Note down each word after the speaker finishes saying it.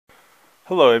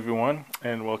Hello everyone,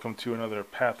 and welcome to another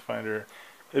Pathfinder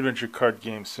adventure card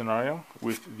game scenario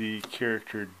with the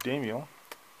character Damiel.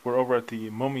 We're over at the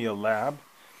Mumia Lab,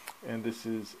 and this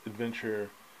is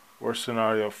adventure or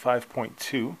scenario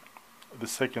 5.2, the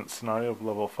second scenario of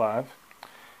level 5.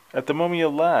 At the Mumia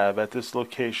Lab, at this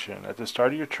location, at the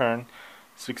start of your turn,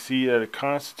 succeed at a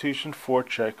Constitution 4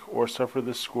 check or suffer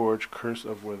the Scourge Curse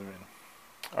of Withering.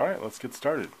 Alright, let's get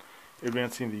started.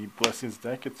 Advancing the Blessings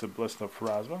deck, it's a Blessing of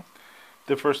Pharasma.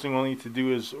 The first thing we'll need to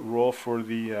do is roll for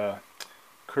the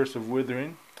Curse of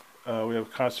Withering. We have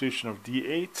a Constitution of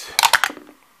D8.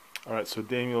 Alright, so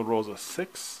Damiel rolls a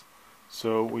 6.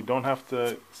 So we don't have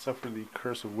to suffer the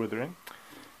Curse of Withering.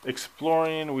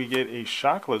 Exploring, we get a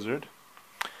Shock Lizard.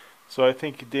 So I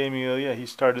think Damiel, he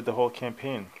started the whole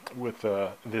campaign with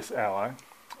this ally.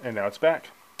 And now it's back.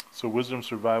 So Wisdom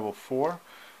Survival 4.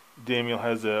 Damiel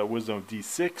has a Wisdom of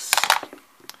D6.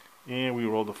 And we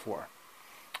rolled a 4.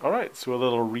 Alright, so a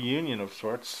little reunion of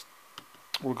sorts.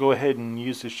 We'll go ahead and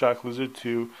use the Shock Lizard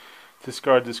to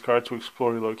discard this card to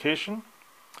explore your location.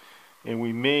 And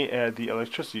we may add the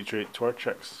electricity trait to our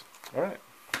checks. Alright,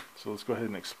 so let's go ahead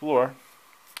and explore.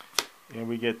 And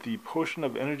we get the Potion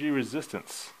of Energy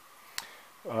Resistance.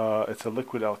 It's a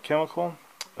liquid alchemical.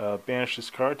 Banish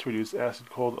this card to reduce acid,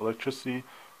 cold, electricity,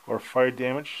 or fire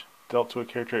damage dealt to a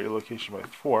character at your location by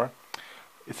 4.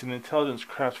 It's an Intelligence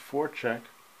Craft 4 check.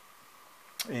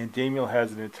 And Damiel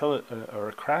has an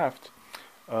a craft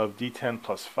of D10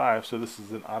 plus 5, so this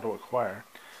is an auto acquire.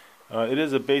 It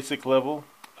is a basic level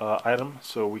item,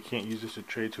 so we can't use this to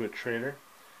trade to a trader.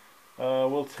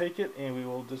 We'll take it and we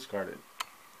will discard it.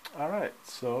 Alright,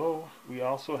 so we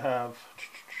also have,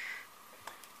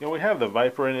 we have the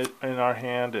Viper in our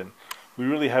hand, and we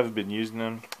really haven't been using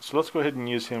him. So let's go ahead and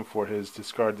use him for his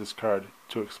discard this card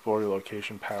to explore your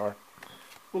location power.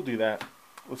 We'll do that.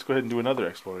 Let's go ahead and do another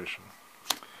exploration.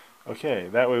 Okay,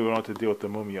 that way we don't have to deal with the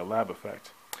Mumia Lab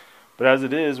effect. But as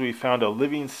it is, we found a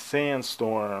Living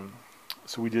Sandstorm.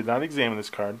 So we did not examine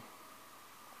this card.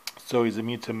 So he's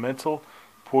immune to mental,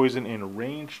 poison, and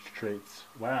ranged traits.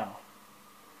 Wow.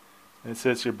 And it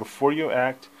says here, before you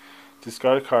act,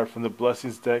 discard a card from the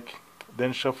Blessings deck,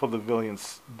 then shuffle the villain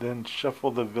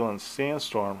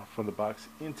Sandstorm from the box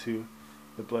into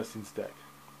the Blessings deck.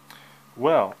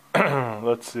 Well,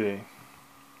 let's see.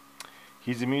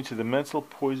 He's immune to the mental,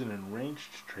 poison, and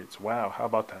ranged traits. Wow, how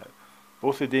about that?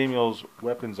 Both of Damiel's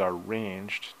weapons are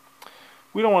ranged.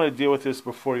 We don't want to deal with this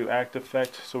before you act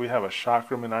effect, so we have a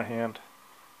chakram in our hand.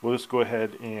 We'll just go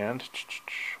ahead and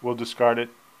we'll discard it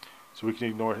so we can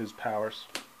ignore his powers.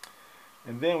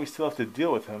 And then we still have to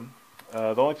deal with him.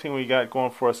 The only thing we got going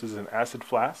for us is an acid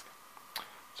flask.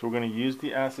 So we're going to use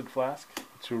the acid flask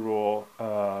to roll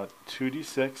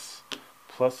 2d6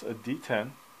 plus a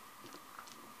d10.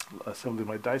 Assembling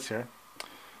my dice here,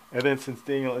 and then since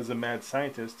Damiel is a mad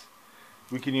scientist,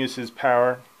 we can use his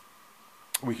power.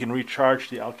 We can recharge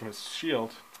the alchemist's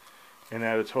shield and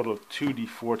add a total of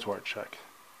 2d4 to our check.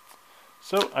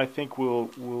 So I think we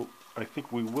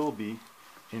will be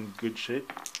in good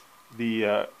shape.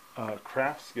 The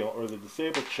craft skill, or the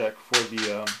disabled check for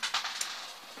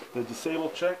the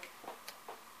disabled check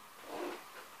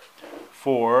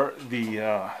for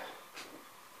the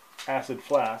acid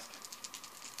flask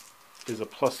is a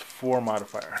 +4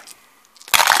 modifier.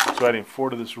 So adding 4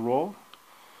 to this roll.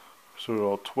 So we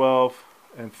roll 12,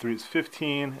 and 3 is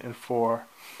 15, and 4,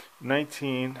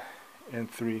 19, and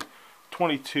 3,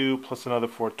 22, plus another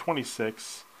 4,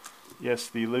 26. Yes,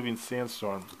 the Living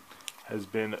Sandstorm has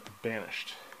been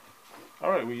banished.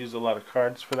 Alright, we used a lot of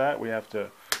cards for that. We have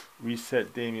to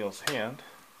reset Damiel's hand.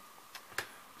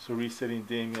 So resetting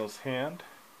Damiel's hand.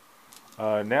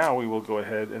 Now we will go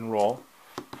ahead and roll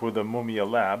for the Mumia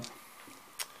Lab.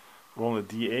 Rolling a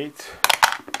d8.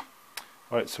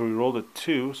 Alright, so we rolled a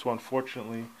 2, so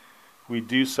unfortunately we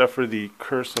do suffer the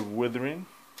Curse of Withering,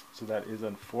 so that is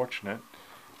unfortunate.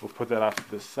 We'll put that off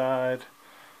to the side.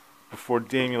 Before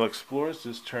Damiel explores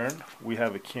this turn, we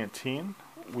have a canteen.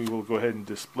 We will go ahead and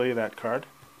display that card.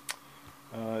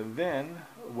 Then,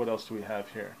 what else do we have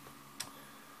here?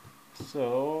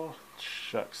 So,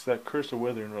 shucks, that Curse of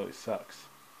Withering really sucks.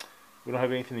 We don't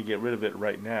have anything to get rid of it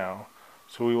right now.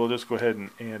 So we will just go ahead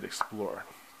and explore.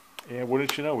 And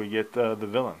wouldn't you know, we get the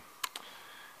villain.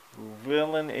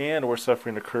 And we're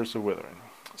suffering a Curse of Withering.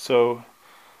 So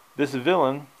this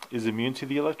villain is immune to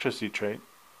the electricity trait.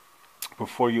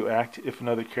 Before you act, if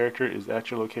another character is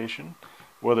at your location,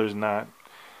 well, there's not.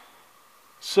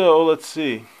 So let's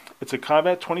see. It's a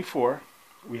combat 24.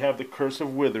 We have the Curse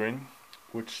of Withering,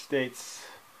 which states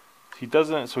he's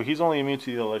only immune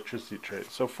to the electricity trait.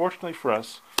 So fortunately for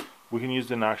us, we can use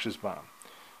the Noxious Bomb.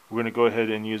 we're going to go ahead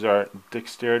and use our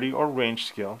dexterity or range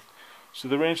skill. So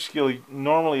the range skill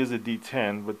normally is a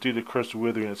D10, but due to Curse of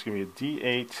Withering, it's going to be a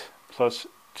D8 plus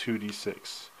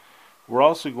 2D6. We're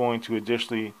also going to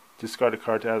additionally discard a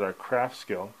card to add our craft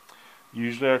skill.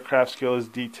 Usually our craft skill is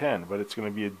D10, but it's going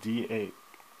to be a D8.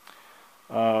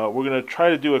 We're going to try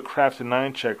to do a craft to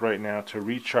 9 check right now to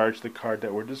recharge the card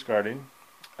that we're discarding.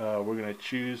 We're going to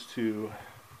choose to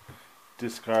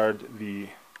discard the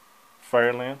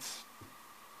Fire Lance.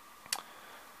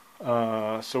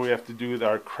 So we have to do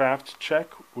our craft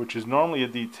check, which is normally a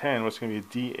D10, what's going to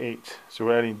be a D8. So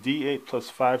we're adding D8 plus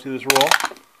 5 to this roll.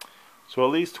 So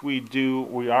at least we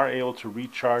are able to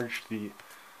recharge the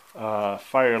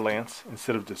Fire Lance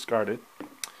instead of discard it.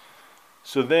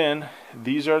 So then,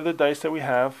 these are the dice that we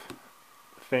have,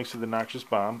 thanks to the Noxious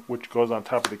Bomb, which goes on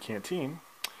top of the canteen.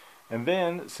 And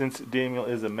then, since Damiel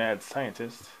is a mad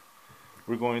scientist,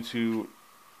 we're going to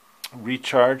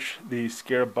recharge the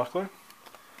Scarab Buckler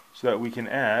so that we can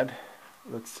add,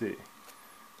 let's see,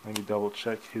 let me double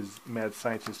check his mad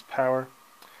scientist power.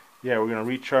 Yeah, we're going to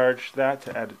recharge that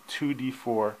to add a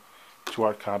 2d4 to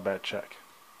our combat check.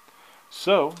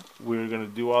 So, we're going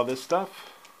to do all this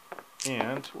stuff,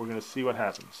 and we're going to see what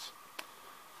happens.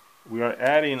 We are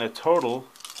adding a total,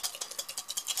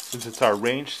 since it's our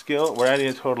range skill, we're adding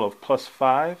a total of plus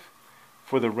 5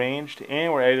 for the ranged,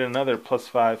 and we're adding another plus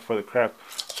 5 for the craft.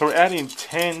 So we're adding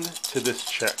 10 to this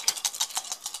check.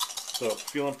 So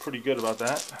feeling pretty good about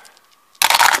that.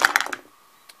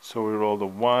 So we rolled a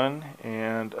 1,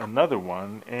 and another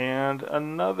 1, and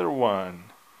another 1.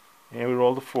 And we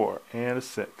rolled a 4, and a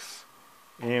 6.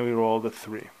 And we rolled a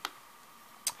 3.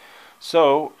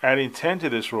 So, adding 10 to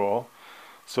this roll,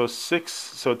 so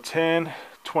 10,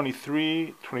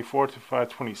 23, 24, 25,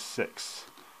 26.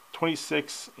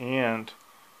 26, and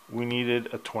we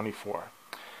needed a 24.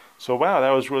 So wow,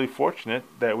 that was really fortunate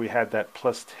that we had that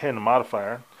plus 10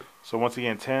 modifier. So once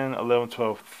again, 10, 11,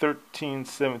 12, 13,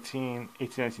 17,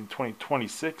 18, 19, 20,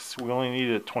 26. We only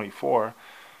needed a 24.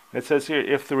 And it says here,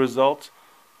 if the result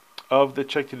of the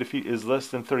check to defeat is less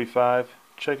than 35,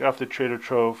 check off the trader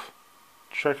trove.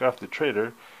 Check off the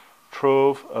trader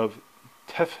trove of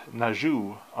Tef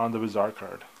Naju on the Bazaar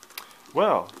card.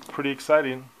 Well, pretty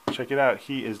exciting. Check it out.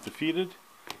 He is defeated.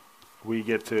 We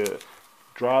get to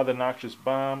draw the Noxious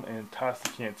Bomb and toss the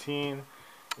canteen.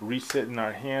 Reset in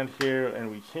our hand here,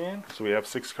 and we can. So we have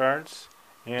 6 cards,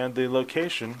 and the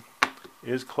location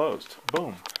is closed.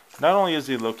 Boom. Not only is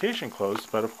the location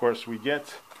closed, but of course we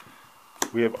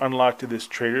have unlocked this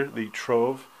trader, the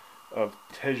Trove of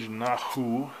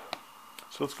Tejnahu.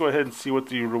 So let's go ahead and see what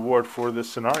the reward for this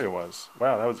scenario was.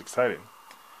 Wow, that was exciting.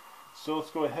 So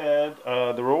let's go ahead.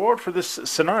 The reward for this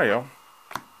scenario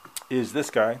is this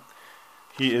guy.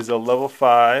 He is a level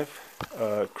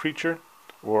 5 creature,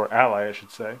 or ally, I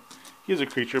should say. He is a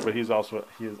creature, but he is also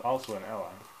an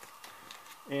ally.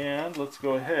 And let's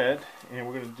go ahead, and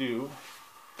we're going to do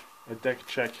a deck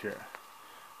check here.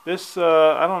 This,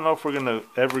 I don't know if we're going to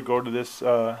ever go to this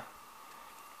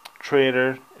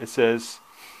trader. It says,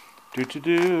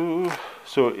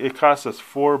 so it costs us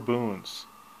 4 boons.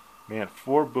 Man,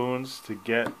 4 boons to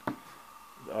get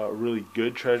really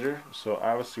good treasure. So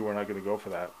obviously we're not going to go for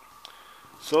that.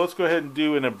 So let's go ahead and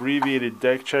do an abbreviated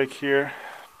deck check here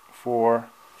for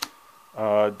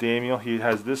Damiel. He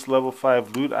has this level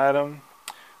 5 loot item.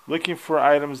 Looking for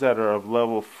items that are of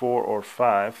level 4 or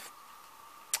 5.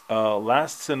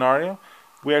 Last scenario,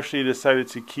 we actually decided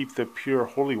to keep the pure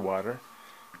holy water.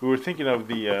 We were thinking of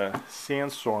the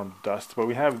sandstorm dust, but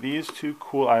we have these 2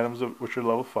 cool items which are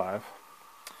level 5.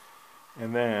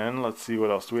 And then, let's see what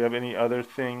else. Do we have any other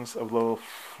things of level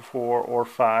 4 or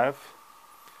 5?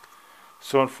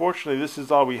 So unfortunately, this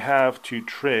is all we have to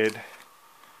trade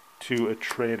to a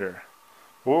trader.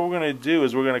 What we're going to do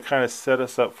is we're going to kind of set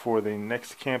us up for the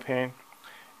next campaign.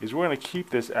 Is we're going to keep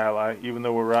this ally, even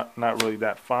though we're not really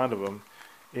that fond of him.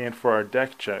 And for our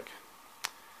deck check,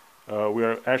 we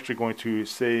are actually going to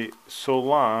say so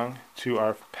long to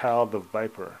our pal the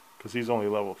Viper, because he's only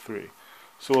level 3.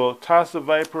 So we'll toss the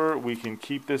Viper. We can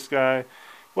keep this guy.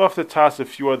 We'll have to toss a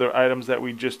few other items that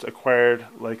we just acquired,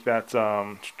 like that,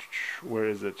 where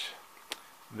is it?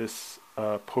 This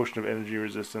potion of energy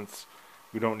resistance.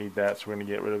 We don't need that, so we're going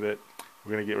to get rid of it.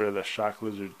 We're going to get rid of the Shock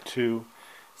Lizard too.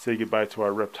 Say goodbye to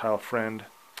our reptile friend.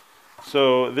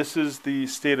 So this is the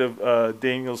state of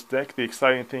Damiel's deck. The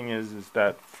exciting thing is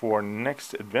that for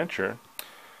next adventure,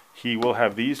 he will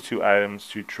have these 2 items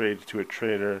to trade to a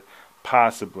trader,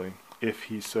 possibly, if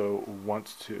he so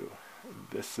wants to.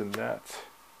 This and that.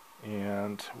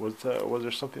 And was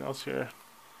there something else here?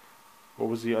 What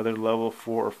was the other level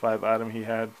 4 or 5 item he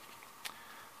had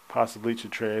possibly to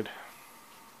trade?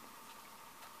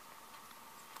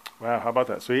 Wow, how about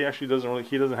that? So he actually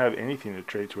doesn't have anything to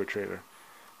trade to a trader.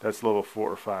 That's level 4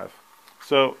 or 5.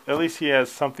 So at least he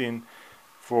has something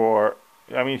for.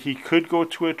 I mean, he could go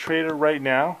to a trader right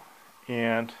now,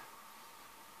 and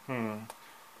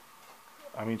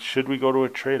I mean, should we go to a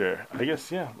trader? I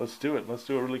guess yeah. Let's do it. Let's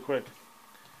do it really quick.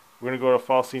 We're gonna go to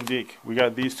Falsing Deke. We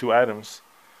got these 2 items.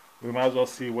 We might as well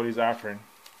see what he's offering.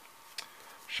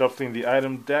 Shuffling the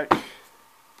item deck.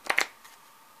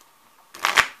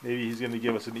 Maybe he's gonna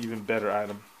give us an even better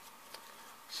item.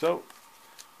 So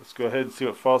let's go ahead and see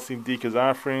what Falsing Deke is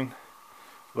offering.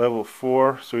 Level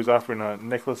 4, so he's offering a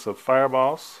necklace of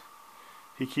fireballs.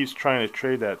 He keeps trying to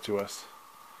trade that to us,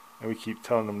 and we keep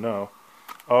telling him no.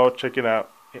 Oh, check it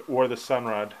out. Or the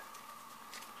Sunrod.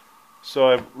 So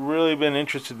I've really been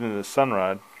interested in the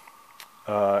Sunrod,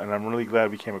 and I'm really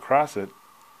glad we came across it.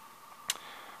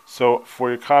 So for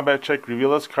your combat check,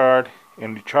 reveal this card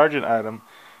and recharge an item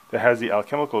that has the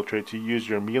alchemical trait to use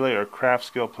your melee or craft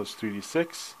skill plus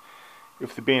 3d6.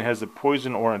 If the Bane has a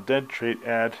poison or undead trait,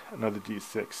 add another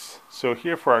d6. So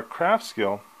here for our craft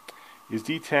skill is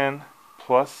d10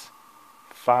 plus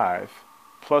 5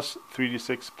 plus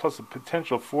 3d6 plus a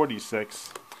potential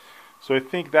 4d6. So I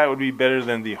think that would be better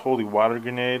than the Holy Water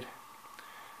Grenade.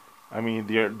 I mean,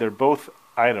 they're both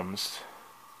items.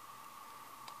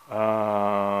 So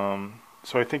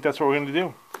I think that's what we're going to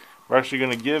do. We're actually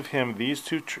going to give him these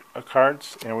 2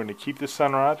 cards, and we're going to keep the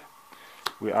Sunrod.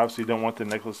 We obviously don't want the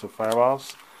Necklace of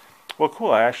Fireballs. Well,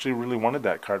 cool. I actually really wanted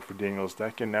that card for Daniel's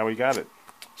deck, and now we got it.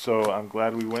 So I'm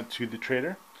glad we went to the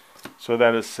trader. So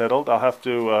that is settled. I'll have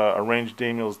to arrange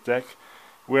Daniel's deck.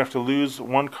 We have to lose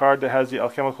 1 card that has the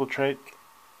alchemical trait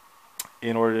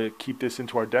in order to keep this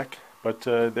into our deck. But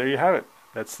there you have it.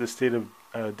 That's the state of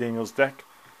Daniel's deck.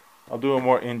 I'll do a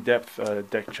more in-depth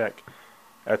deck check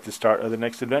at the start of the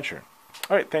next adventure.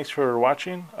 Alright, thanks for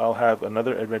watching. I'll have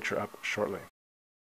another adventure up shortly.